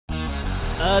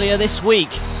Earlier this week,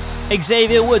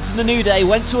 Xavier Woods and the New Day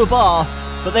went to a bar,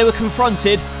 but they were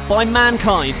confronted by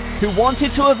Mankind, who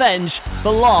wanted to avenge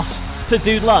the loss to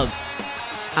Dude Love.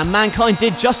 And Mankind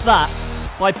did just that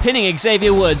by pinning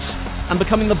Xavier Woods and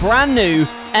becoming the brand new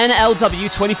NLW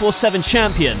 24/7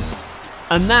 champion.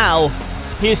 And now,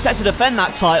 he is set to defend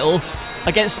that title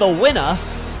against the winner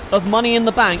of Money in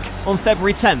the Bank on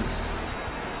February 10th.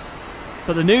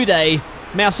 But the New Day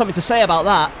may have something to say about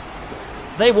that.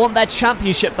 They want their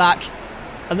championship back,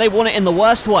 and they want it in the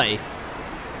worst way.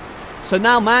 So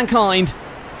now Mankind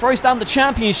throws down the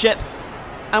championship,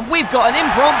 and we've got an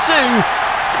impromptu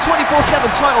 24/7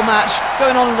 title match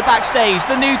going on in the backstage.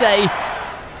 The New Day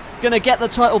gonna get the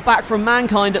title back from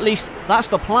Mankind, at least that's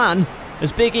the plan,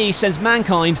 as Big E sends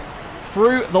Mankind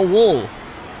through the wall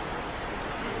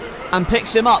and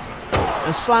picks him up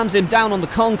and slams him down on the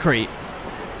concrete.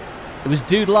 It was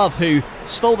Dude Love who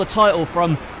stole the title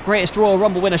from Greatest Royal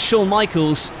Rumble winner Shawn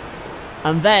Michaels,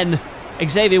 and then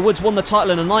Xavier Woods won the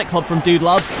title in a nightclub from Dude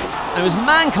Love, and it was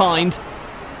Mankind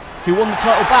who won the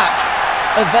title back,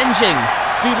 avenging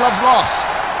Dude Love's loss.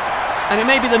 And it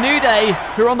may be the New Day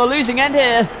who are on the losing end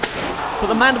here, but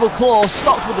the mandible claw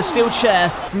stopped with the steel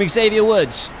chair from Xavier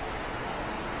Woods.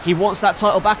 He wants that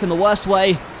title back in the worst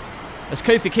way, as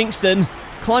Kofi Kingston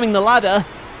climbing the ladder.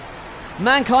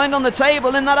 Mankind on the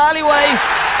table in that alleyway,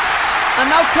 and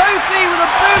now Kofi with a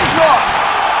boom drop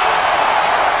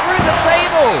through the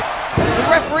table. The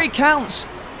referee counts,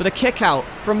 but a kick out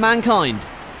from Mankind.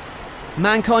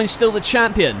 Mankind's still the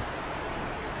champion.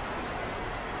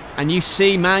 And you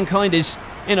see Mankind is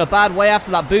in a bad way after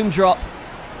that boom drop.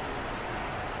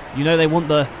 You know they want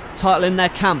the title in their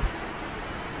camp.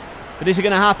 But is it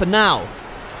going to happen now?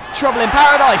 Trouble in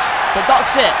Paradise, but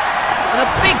ducks it. And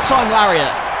a big time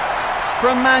lariat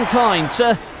from Mankind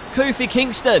to Kofi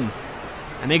Kingston.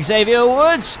 And Xavier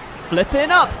Woods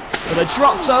flipping up with a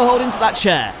drop toe hold into that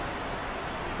chair.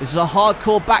 This is a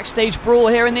hardcore backstage brawl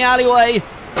here in the alleyway.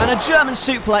 And a German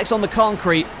suplex on the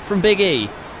concrete from Big E.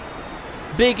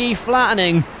 Big E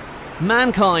flattening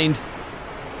Mankind.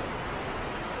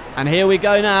 And here we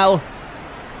go now.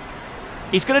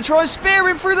 He's going to try and spear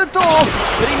him through the door,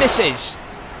 but he misses.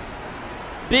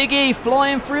 Big E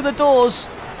flying through the doors.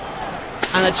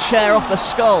 And a chair off the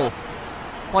skull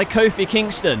by Kofi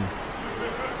Kingston.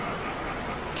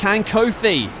 Can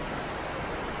Kofi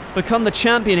become the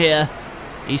champion here?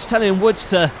 He's telling Woods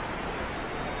to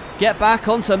get back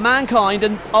onto Mankind,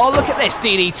 and oh, look at this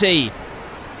DDT.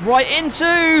 Right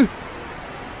into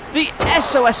the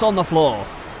SOS on the floor.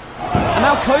 And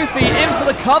now Kofi in for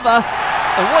the cover.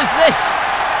 And what is this?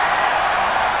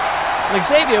 And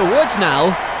Xavier Woods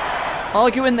now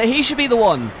arguing that he should be the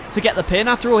one to get the pin.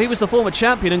 After all, he was the former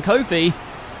champion, and Kofi,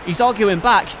 he's arguing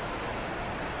back.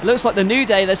 It looks like the New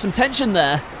Day, there's some tension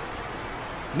there.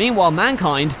 Meanwhile,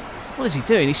 Mankind, what is he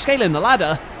doing? He's scaling the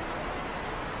ladder.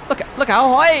 Look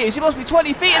how high he is. He must be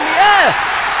 20 feet in the air.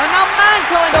 And now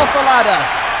Mankind off the ladder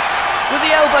with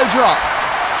the elbow drop.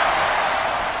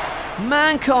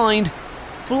 Mankind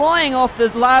flying off the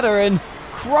ladder and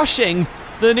crushing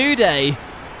the New Day.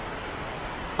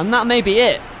 And that may be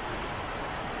it.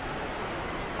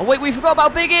 Oh wait, we forgot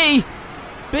about Big E.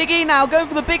 Big E now going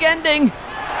for the big ending.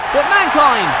 But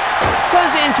Mankind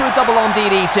turns it into a double on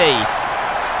DDT.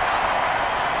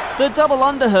 The double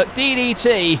underhook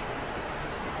DDT.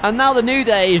 And now the New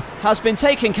Day has been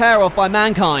taken care of by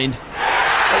Mankind.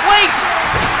 But wait!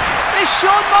 It's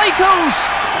Shawn Michaels!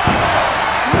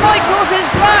 Michaels is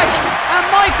back! And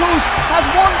Michaels has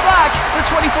won back the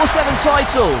 24/7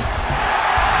 title.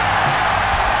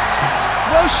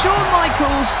 Well, Shawn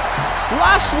Michaels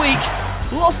last week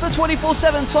lost the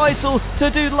 24/7 title to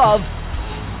Dude Love.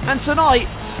 And tonight,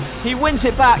 he wins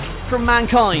it back from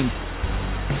Mankind.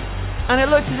 And it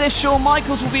looks as if Shawn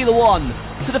Michaels will be the one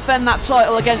to defend that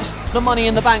title against the Money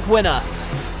in the Bank winner.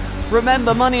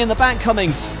 Remember, Money in the Bank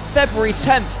coming February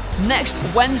 10th, next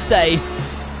Wednesday,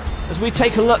 as we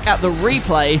take a look at the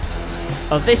replay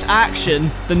of this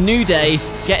action, the New Day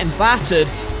getting battered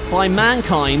by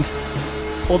Mankind.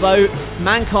 Although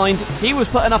Mankind, he was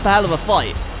putting up a hell of a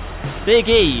fight. Big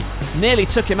E nearly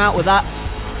took him out with that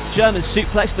German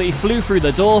suplex, but he flew through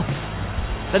the door.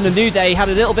 Then the New Day had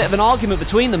a little bit of an argument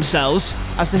between themselves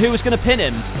as to who was going to pin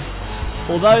him.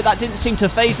 Although that didn't seem to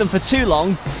faze them for too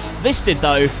long. This did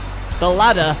though. The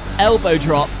ladder elbow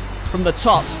drop from the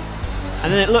top.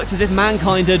 And then it looked as if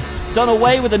Mankind had done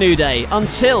away with the New Day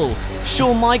until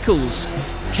Shawn Michaels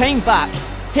came back,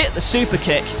 hit the super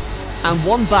kick, and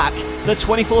won back the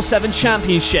 24/7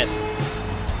 championship.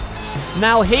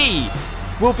 Now he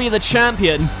will be the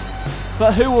champion,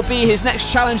 but who will be his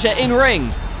next challenger in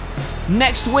ring?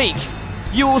 Next week,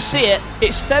 you will see it.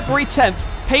 It's February 10th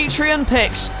Patreon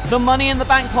picks the Money in the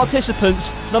Bank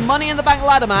participants, the Money in the Bank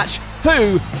ladder match,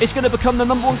 who is going to become the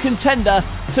 #1 contender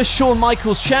to Shawn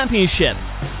Michaels Championship.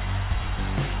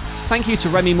 Thank you to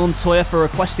Remy Montoya for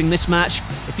requesting this match.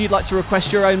 If you'd like to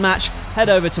request your own match, head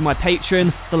over to my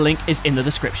Patreon. The link is in the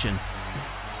description.